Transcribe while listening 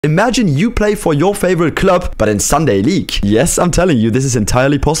Imagine you play for your favorite club, but in Sunday League. Yes, I'm telling you, this is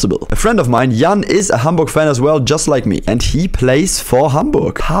entirely possible. A friend of mine, Jan, is a Hamburg fan as well, just like me, and he plays for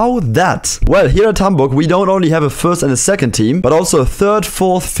Hamburg. How that? Well, here at Hamburg, we don't only have a first and a second team, but also a third,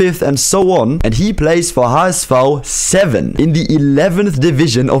 fourth, fifth, and so on, and he plays for HSV 7 in the 11th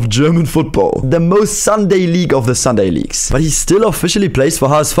division of German football, the most Sunday league of the Sunday leagues. But he still officially plays for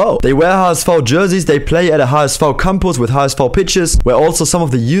HSV. They wear HSV jerseys, they play at a HSV campus with HSV pitches, where also some of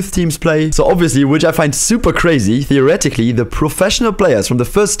the youth teams play. So obviously, which I find super crazy, theoretically, the professional players from the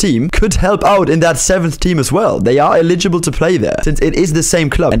first team could help out in that 7th team as well. They are eligible to play there, since it is the same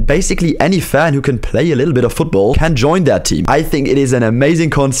club. And basically, any fan who can play a little bit of football can join that team. I think it is an amazing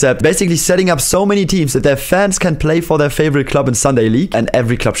concept, basically setting up so many teams that their fans can play for their favorite club in Sunday League, and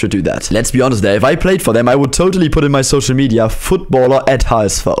every club should do that. Let's be honest there, if I played for them, I would totally put in my social media, footballer at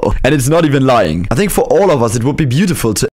HSV. And it's not even lying. I think for all of us, it would be beautiful to